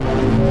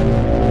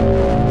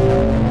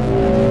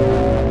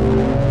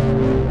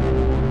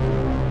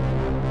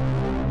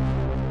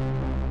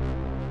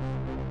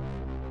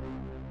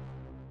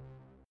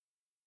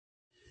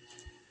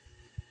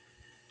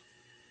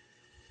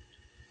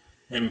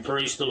And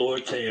praise the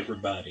Lord to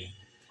everybody.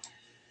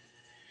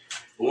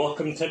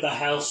 Welcome to the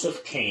House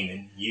of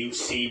Canaan,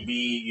 UCB,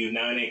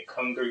 United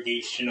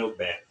Congregational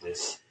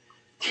Baptist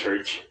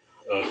Church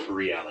of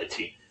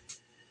Reality,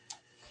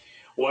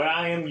 where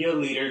I am your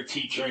leader,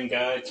 teacher, and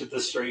guide to the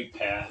straight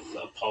path,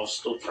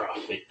 Apostle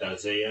Prophet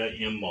Isaiah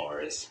M.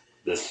 Morris,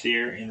 the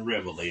seer and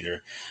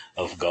revelator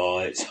of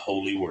God's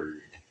holy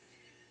word.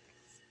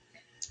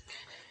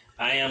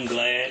 I am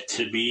glad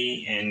to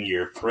be in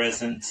your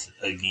presence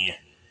again.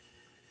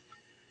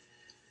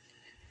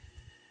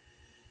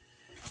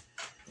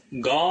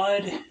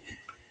 God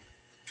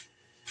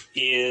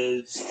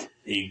is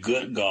a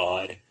good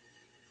God,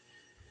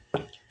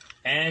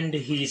 and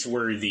He's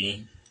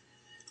worthy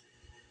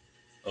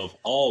of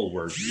all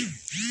worthy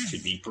to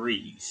be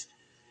praised.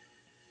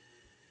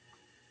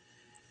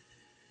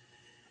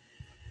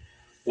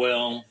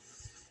 Well,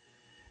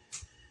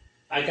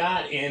 I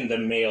got in the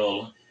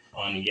mail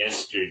on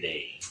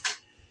yesterday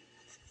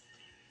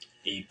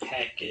a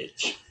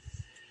package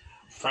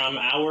from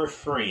our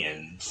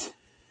friends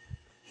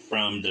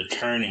from the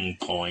Turning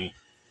Point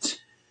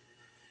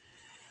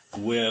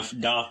with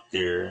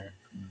Dr.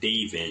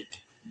 David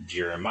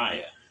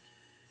Jeremiah.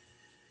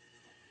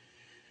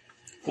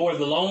 For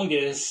the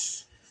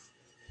longest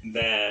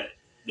that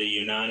the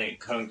United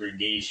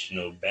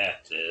Congregational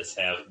Baptists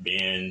have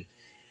been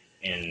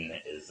in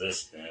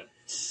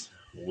existence,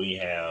 we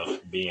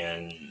have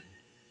been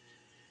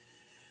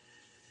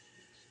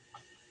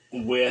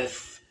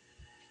with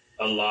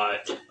a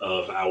lot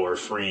of our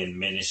friend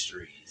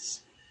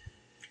ministries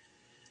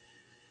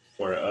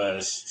for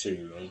us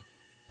to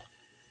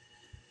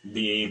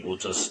be able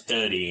to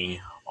study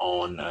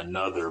on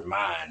another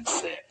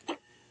mindset.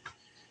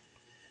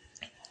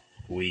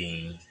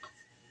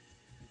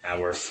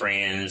 Our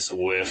friends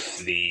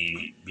with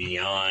the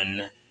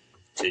Beyond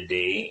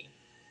Today,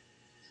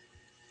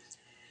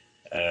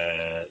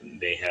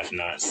 they have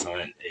not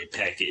sent a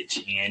package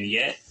in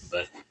yet,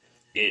 but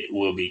it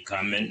will be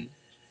coming.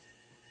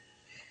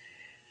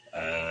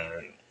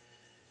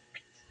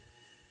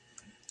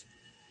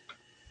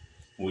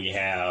 We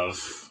have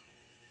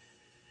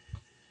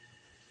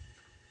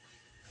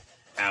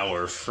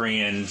our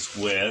friends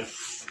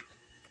with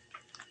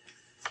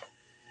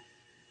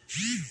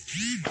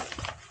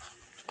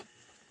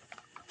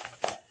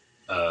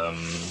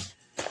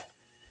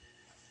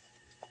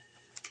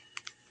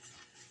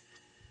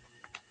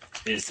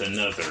it's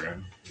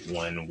another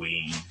one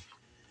we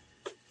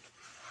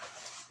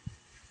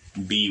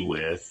be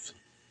with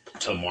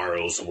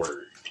Tomorrow's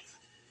Word.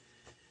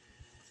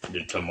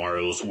 The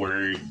Tomorrow's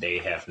Word, they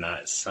have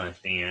not sent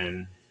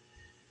in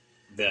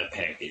the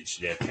package.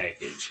 Their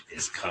package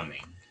is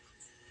coming.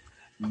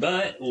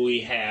 But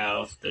we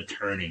have the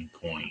Turning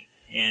Point,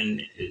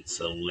 and it's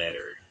a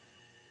letter.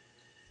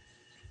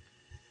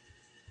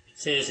 It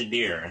says,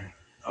 "Dear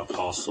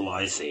Apostle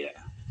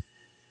Isaiah,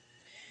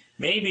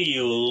 maybe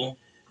you'll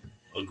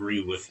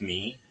agree with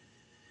me.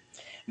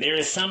 There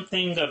is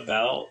something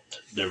about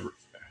the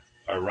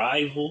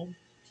arrival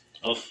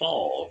of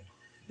fall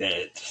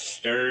that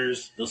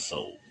stirs the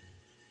soul.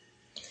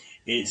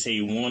 It's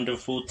a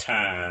wonderful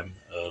time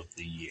of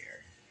the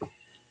year.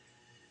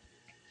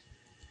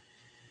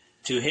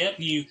 To help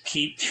you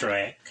keep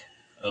track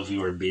of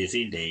your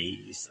busy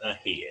days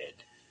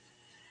ahead,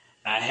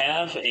 I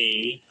have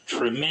a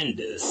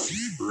tremendous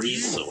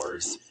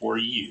resource for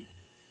you.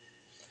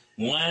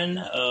 One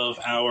of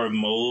our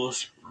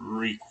most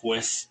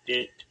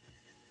requested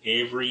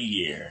every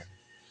year,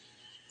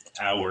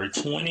 our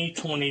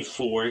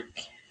 2024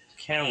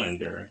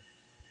 calendar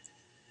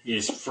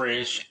is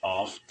fresh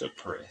off the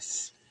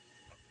press.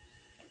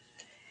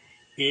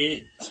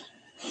 It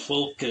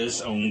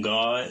focuses on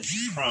God's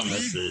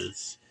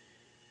promises,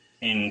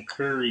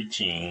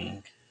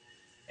 encouraging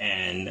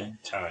and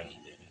timely.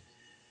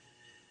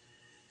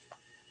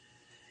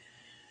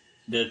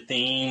 The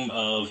theme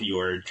of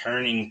your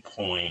Turning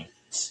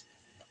Points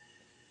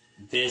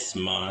this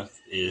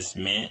month is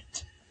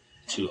meant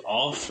to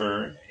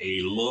offer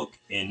a look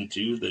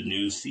into the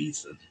new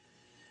season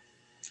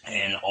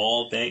and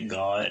all that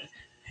God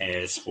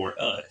has for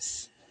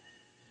us.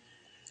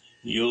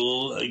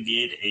 You'll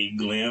get a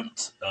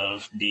glimpse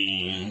of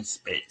the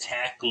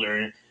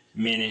spectacular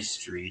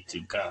ministry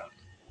to come,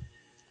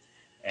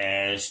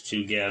 as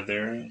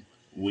together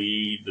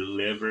we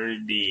deliver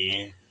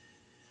the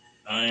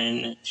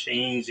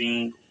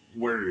unchanging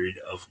word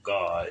of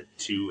God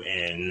to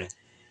an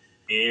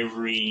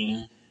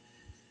ever-chasing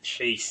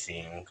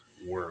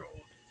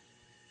world.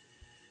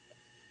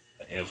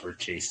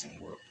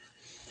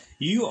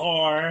 You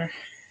are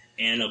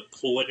an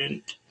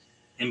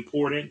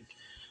important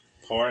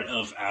part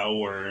of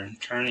our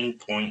Turning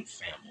Point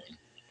family.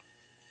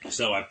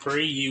 So I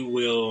pray you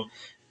will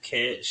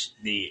catch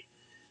the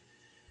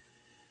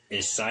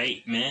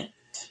excitement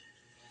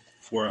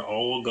for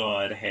all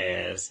God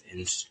has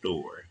in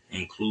store,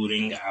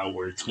 including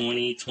our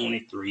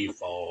 2023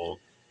 fall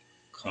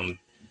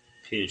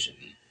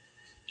competition,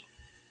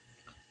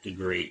 The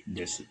Great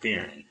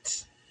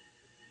Disappearance.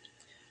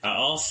 I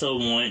also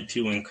want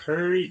to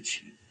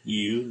encourage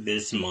you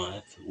this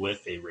month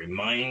with a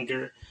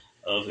reminder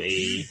of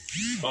a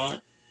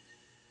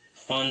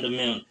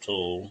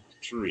fundamental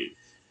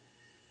truth,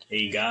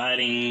 a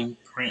guiding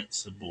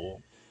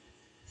principle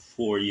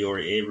for your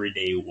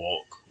everyday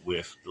walk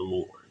with the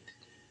Lord.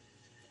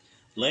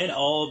 Let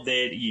all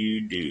that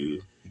you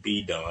do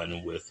be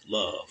done with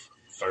love.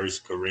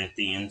 1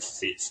 Corinthians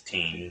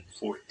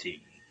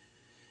 16:14.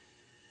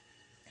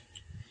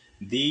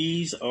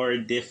 These are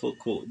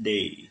difficult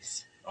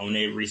days on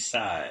every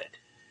side.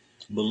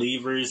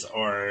 Believers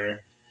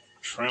are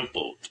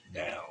trampled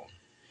down,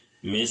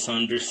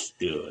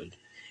 misunderstood,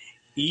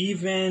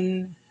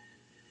 even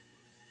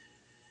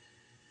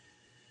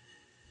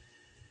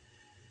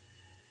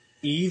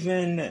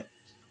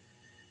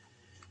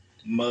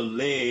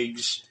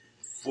alleged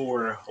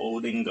for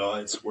holding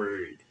God's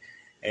word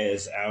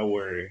as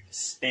our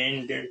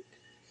standard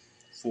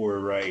for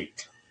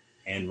right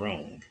and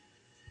wrong,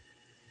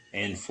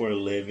 and for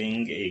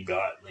living a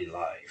godly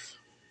life.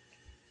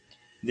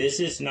 This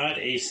is not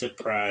a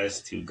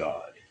surprise to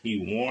God. He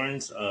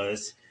warns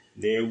us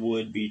there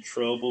would be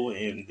trouble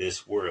in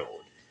this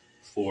world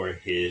for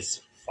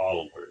his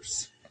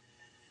followers.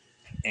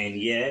 And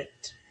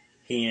yet,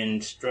 he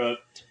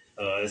instructs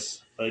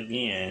us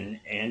again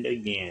and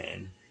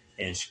again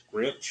in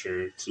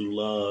Scripture to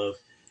love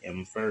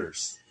him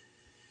first,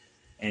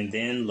 and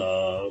then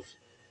love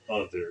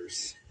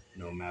others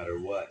no matter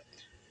what.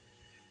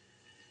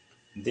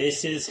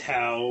 This is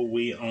how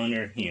we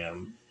honor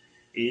him.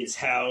 It's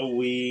how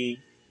we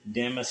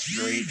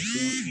demonstrate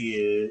who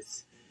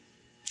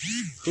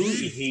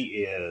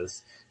he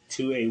is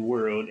to a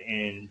world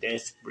in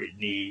desperate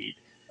need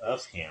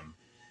of him.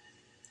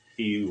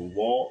 He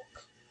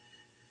walked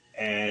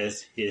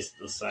as his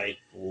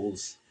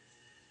disciples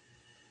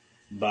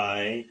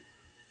by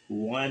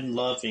 1,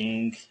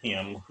 loving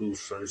him who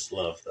first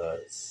loved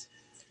us,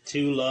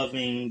 2,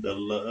 loving the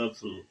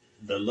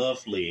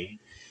lovely,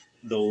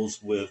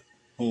 those with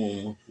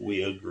whom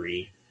we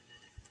agree,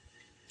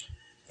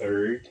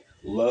 3,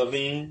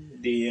 loving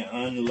the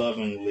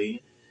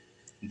unlovingly,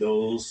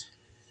 those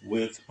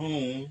with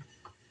whom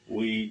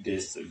we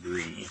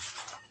disagree.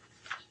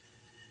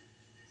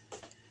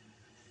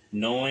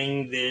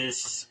 Knowing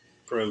this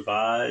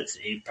provides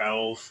a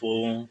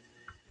powerful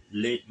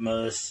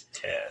litmus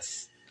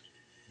test,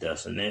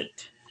 doesn't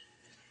it?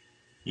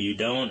 You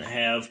don't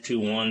have to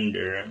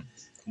wonder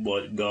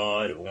what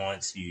God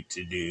wants you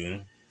to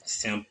do.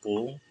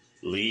 Simply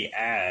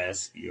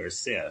ask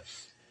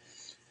yourself,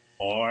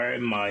 are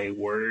my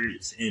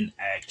words and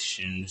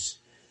actions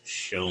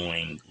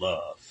showing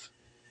love?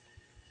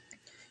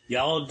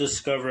 Y'all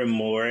discover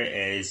more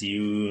as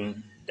you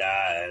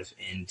dive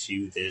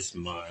into this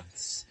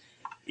month's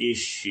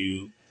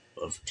issue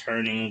of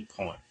Turning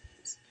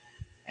Points.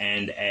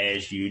 And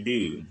as you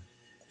do,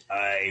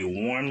 I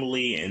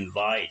warmly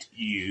invite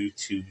you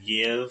to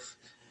give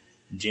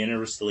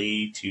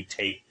generously, to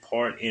take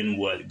part in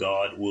what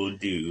God will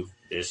do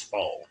this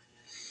fall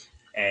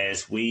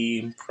as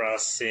we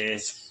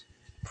process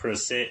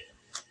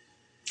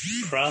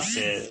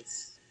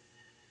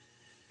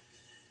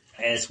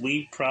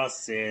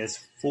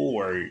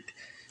forward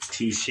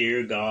to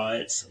share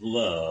God's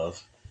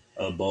love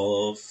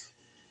above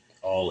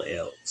all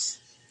else.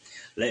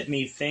 Let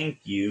me thank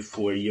you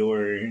for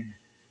your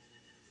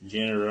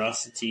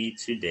generosity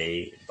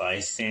today by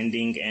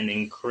sending an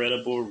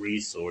incredible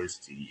resource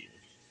to you.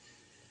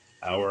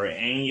 Our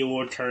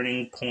annual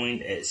Turning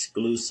Point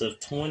exclusive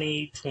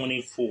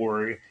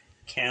 2024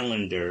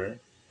 calendar,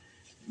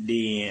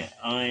 The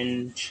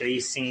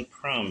Unchasing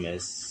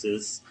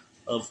Promises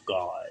of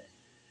God.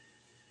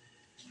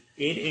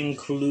 It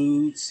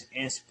includes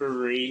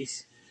inspiring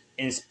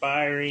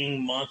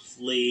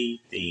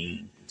monthly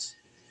themes,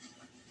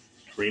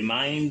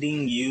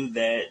 reminding you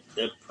that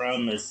the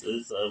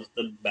promises of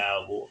the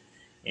Bible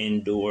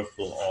endure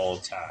for all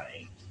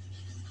time.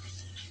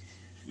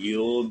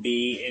 You'll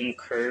be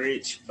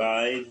encouraged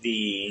by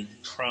the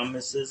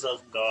promises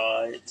of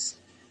God's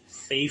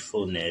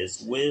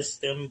faithfulness,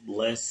 wisdom,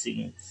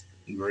 blessings,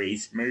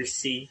 grace,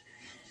 mercy,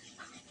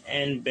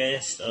 and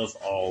best of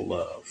all,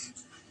 love.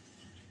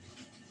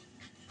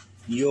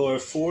 Your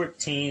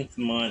 14th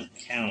month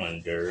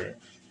calendar,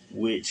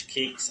 which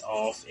kicks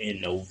off in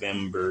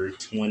November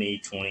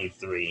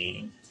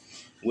 2023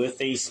 with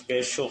a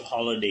special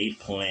holiday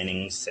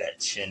planning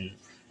section,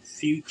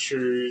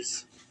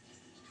 features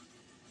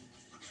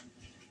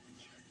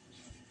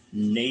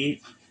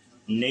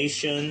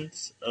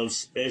nations of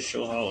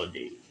special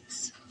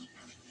holidays,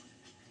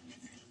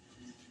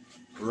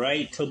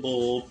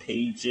 writable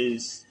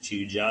pages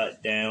to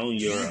jot down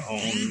your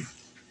own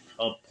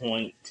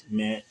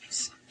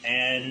appointments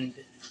and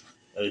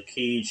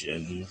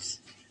occasions,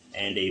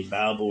 and a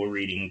Bible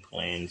reading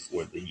plan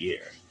for the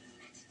year.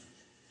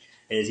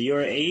 As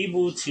you're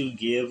able to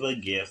give a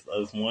gift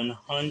of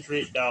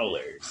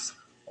 $100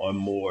 or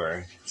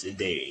more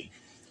today,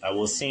 I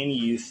will send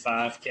you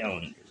 5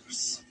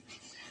 calendars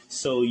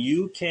so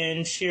you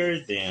can share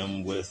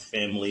them with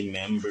family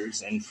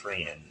members and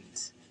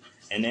friends.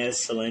 An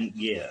excellent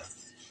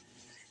gift.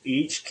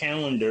 Each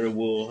calendar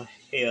will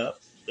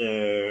help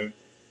the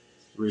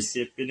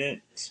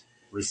recipient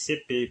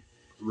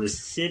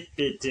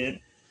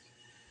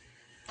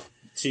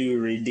to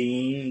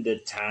redeem the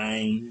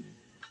time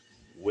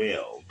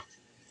well.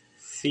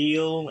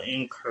 Feel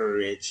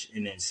encouraged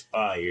and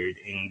inspired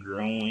and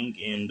growing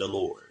in the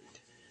Lord.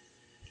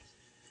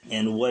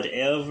 In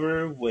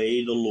whatever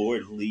way the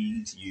Lord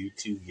leads you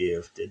to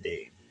give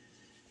today.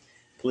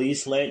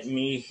 Please let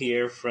me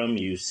hear from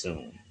you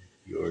soon.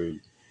 Your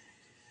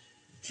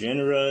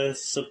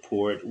generous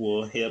support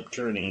will help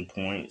Turning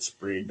Point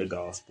spread the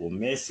gospel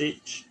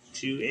message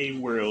to a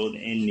world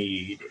in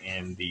need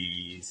in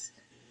these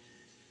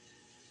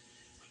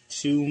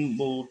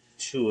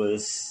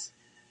tumultuous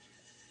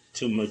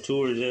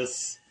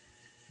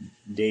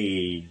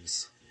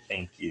days.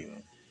 Thank you.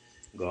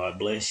 God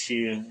bless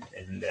you.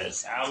 And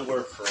that's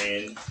our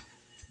friend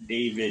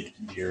David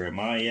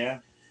Jeremiah.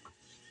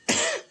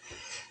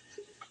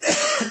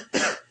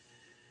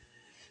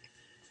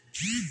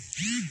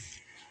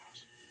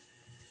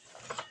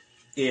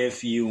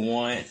 If you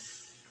want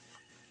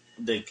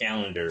the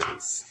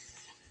calendars,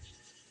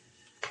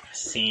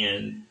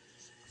 send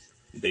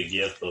the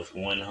gift of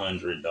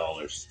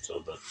 $100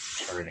 to the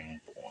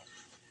Turning Point.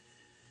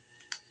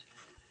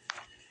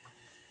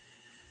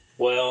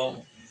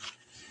 Well,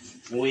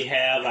 we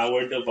have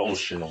our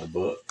devotional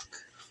book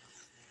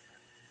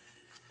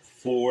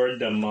for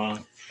the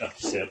month of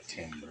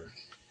September.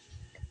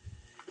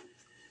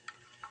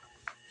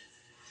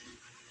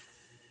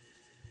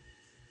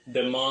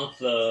 The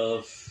month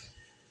of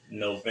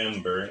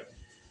November,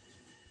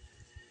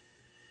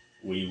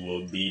 we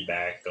will be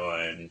back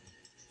on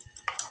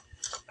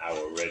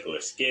our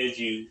regular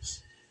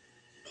schedules,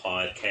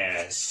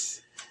 podcasts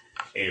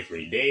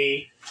every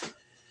day,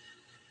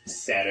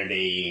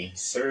 Saturday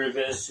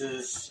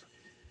services,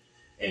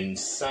 and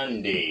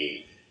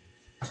Sunday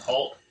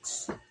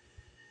talks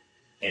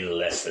and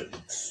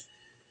lessons.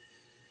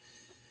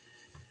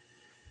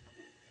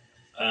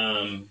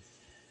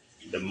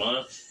 The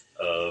month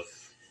of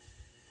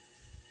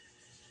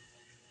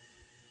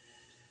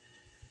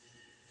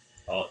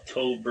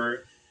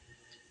October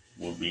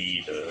will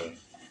be the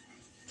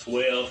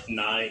 12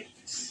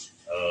 nights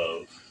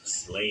of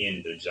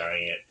Slaying the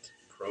Giant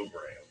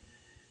program.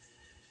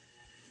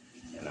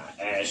 And I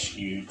ask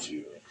you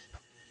to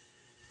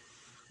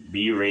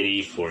be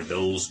ready for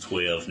those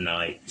 12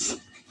 nights,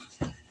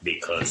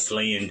 because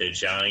Slaying the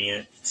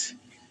Giant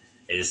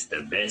is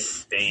the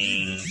best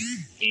thing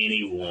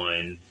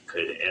anyone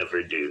could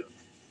ever do.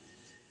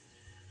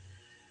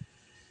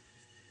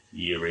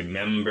 You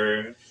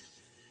remember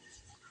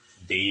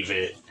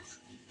David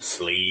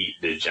slayed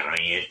the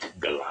giant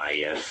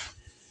Goliath,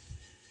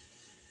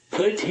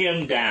 put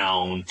him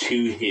down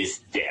to his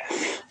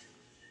death.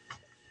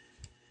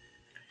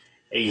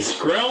 A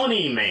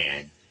scrawny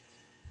man,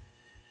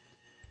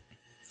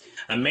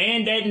 a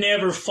man that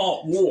never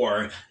fought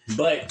war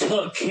but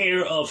took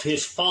care of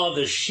his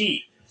father's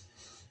sheep.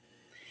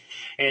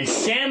 And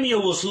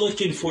Samuel was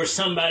looking for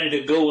somebody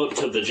to go up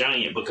to the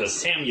giant because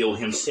Samuel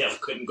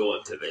himself couldn't go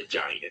up to that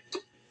giant.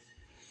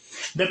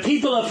 The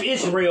people of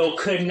Israel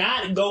could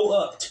not go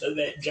up to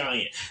that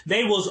giant.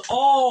 They was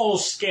all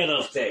scared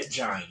of that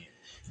giant.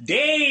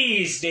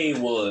 Days they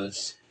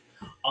was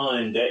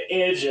on the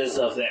edges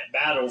of that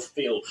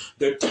battlefield,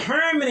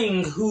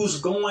 determining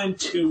who's going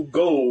to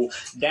go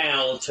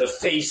down to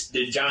face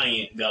the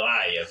giant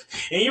Goliath.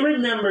 And you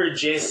remember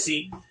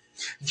Jesse?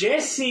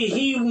 Jesse,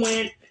 he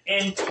went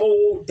and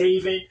told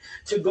David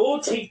to go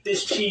take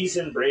this cheese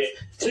and bread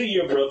to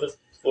your brother,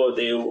 for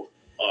they are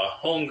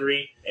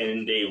hungry,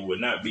 and they would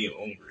not be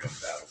hungry on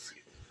the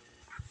battlefield.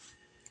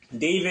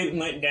 David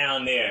went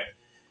down there,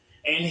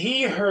 and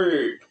he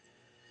heard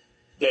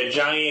the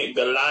giant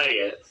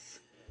Goliath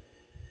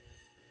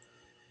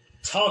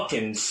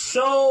talking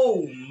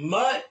so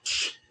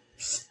much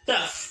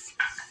stuff,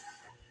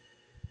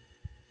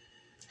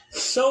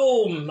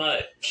 so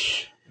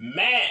much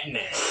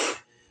madness.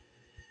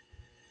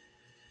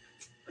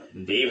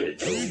 David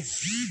told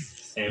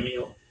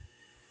Samuel,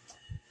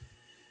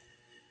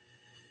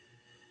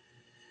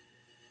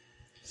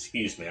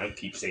 excuse me, I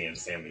keep saying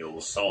Samuel,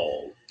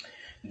 Saul.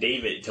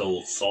 David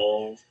told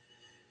Saul,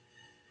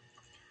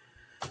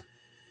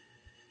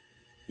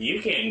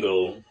 you can't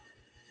go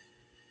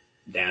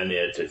down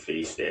there to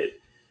face that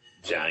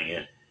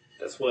giant.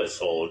 That's what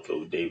Saul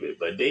told David.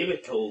 But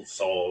David told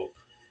Saul,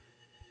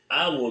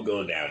 I will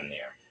go down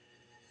there,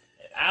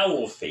 and I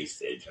will face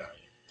that giant.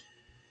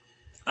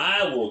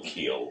 I will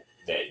kill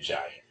that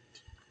giant.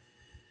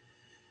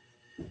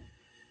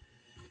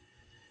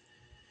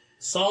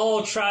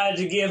 Saul tried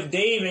to give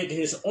David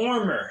his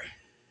armor.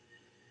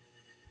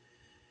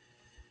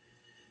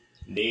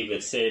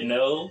 David said,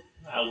 no,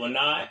 I will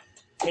not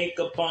take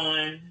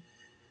upon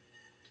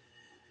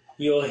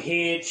your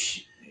head,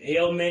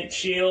 helmet,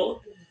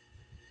 shield,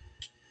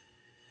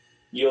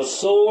 your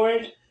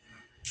sword,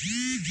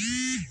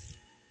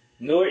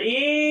 nor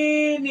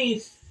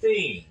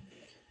anything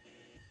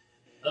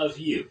of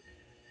you.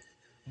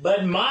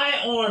 But my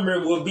armor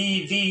will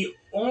be the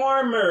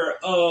armor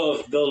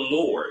of the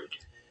Lord.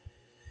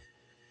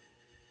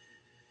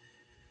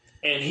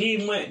 And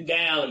he went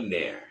down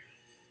there.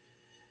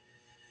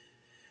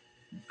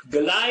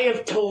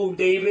 Goliath told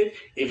David,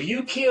 if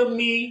you kill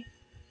me,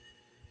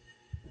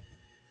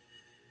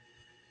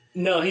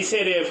 no, he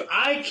said, if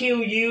I kill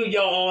you,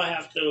 y'all all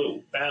have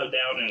to bow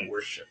down and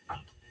worship me.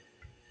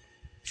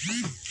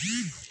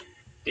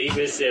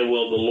 David said,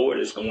 well, the Lord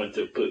is going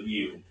to put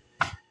you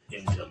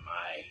into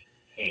my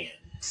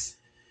hands.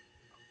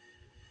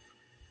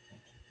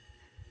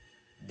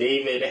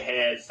 David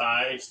had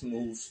 5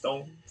 smooth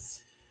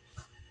stones,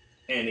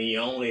 and he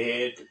only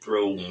had to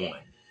throw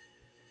one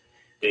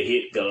to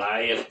hit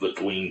Goliath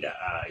between the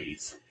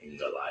eyes, and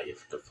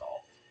Goliath to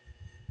fall.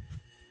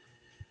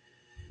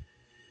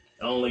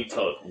 Only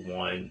took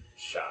one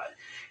shot.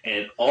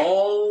 And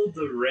all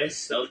the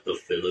rest of the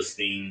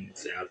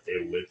Philistines out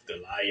there with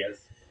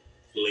Goliath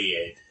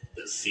fled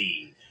the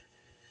scene.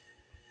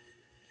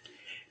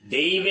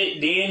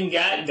 David then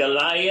got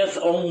Goliath's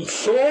own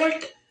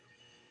sword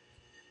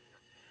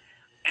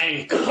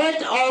and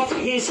cut off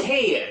his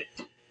head.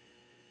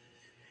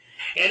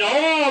 And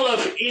all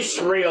of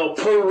Israel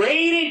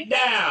paraded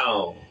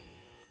down,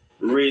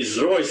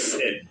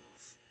 rejoicing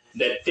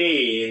that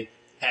they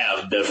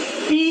have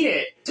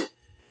defeated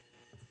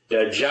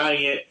the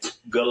giant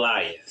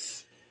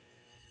Goliath.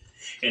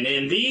 And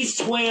in these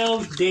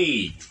 12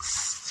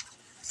 days,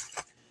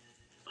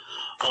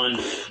 on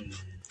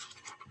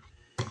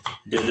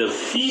the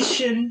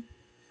defeation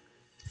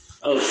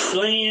of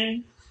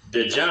slaying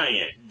the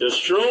giant,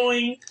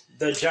 destroying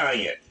the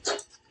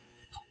giant,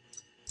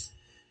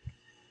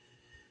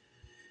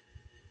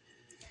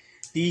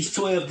 these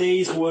 12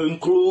 days will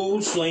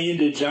include slaying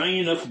the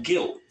giant of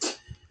guilt,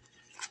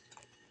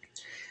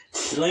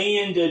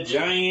 slaying the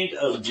giant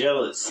of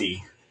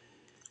jealousy,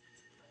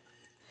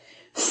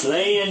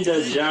 slaying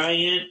the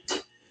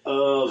giant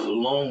of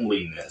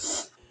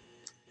loneliness,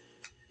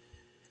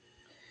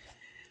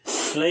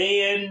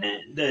 slaying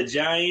the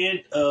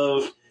giant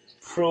of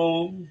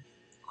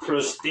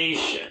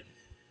procrastination,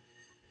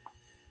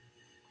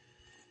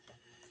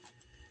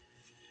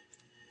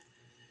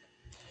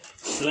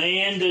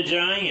 slaying the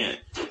giant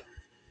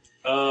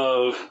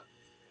of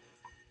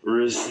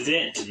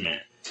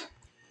resentment,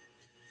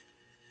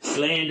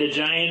 slaying the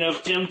giant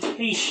of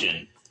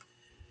temptation,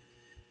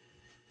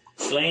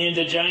 slaying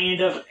the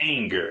giant of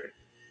anger,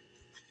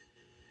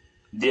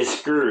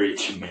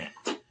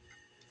 discouragement,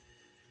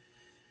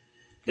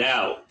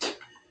 doubt,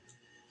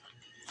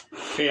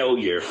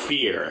 failure,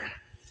 fear,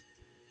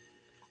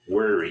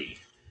 worry.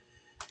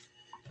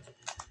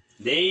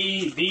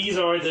 These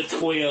are the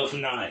 12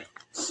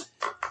 nights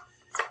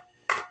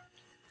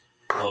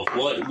of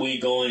what we're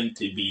going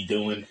to be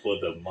doing for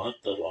the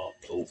month of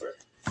October.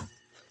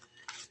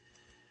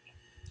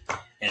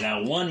 And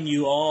I want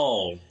you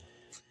all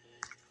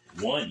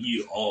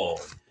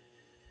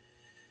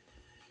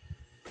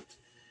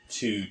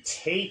to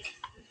take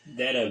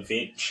that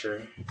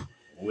adventure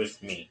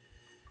with me.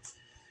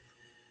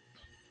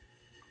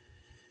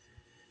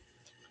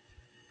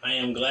 I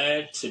am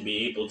glad to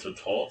be able to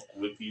talk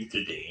with you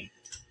today.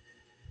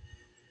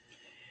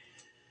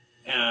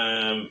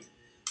 I'm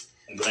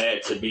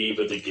glad to be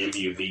able to give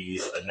you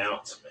these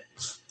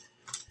announcements.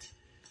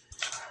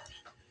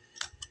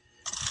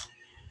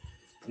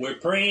 We're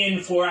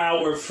praying for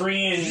our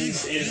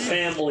friends and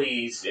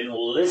families and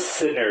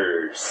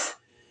listeners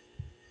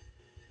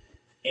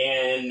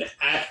in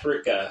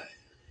Africa,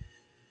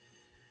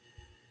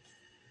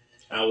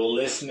 our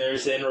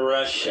listeners in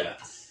Russia,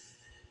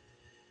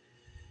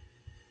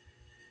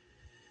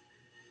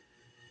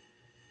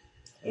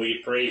 we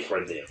pray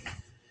for them.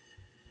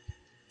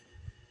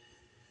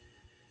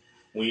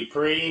 We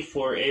pray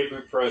for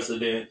every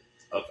president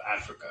of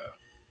Africa.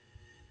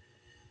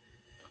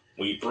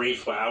 We pray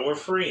for our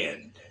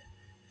friend,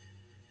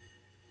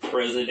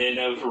 President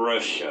of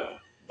Russia,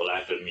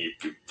 Vladimir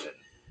Putin.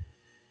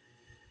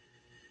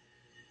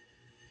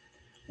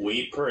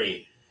 We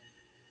pray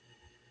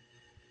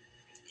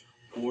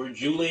for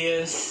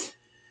Julius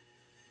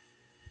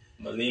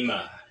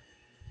Malema,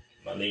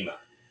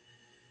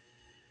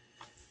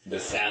 the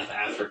South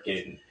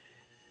African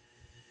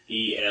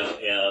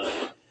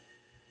EFF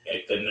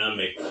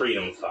economic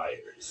freedom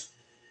fighters.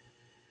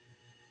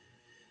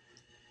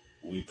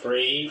 We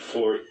pray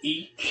for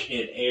each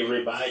and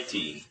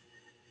everybody.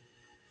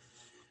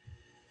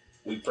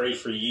 We pray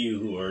for you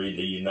who are in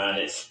the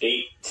United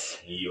States,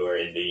 you are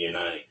in the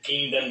United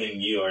Kingdom,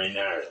 and you are in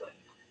Ireland.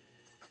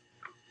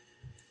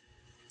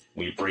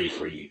 We pray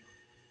for you.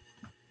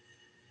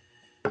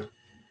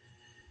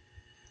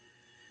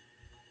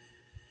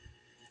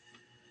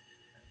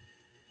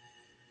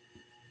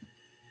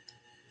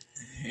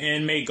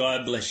 And may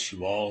God bless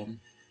you all.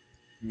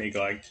 May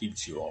God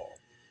keep you all.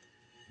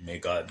 May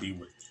God be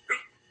with you.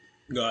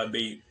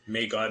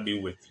 May God be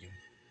with you.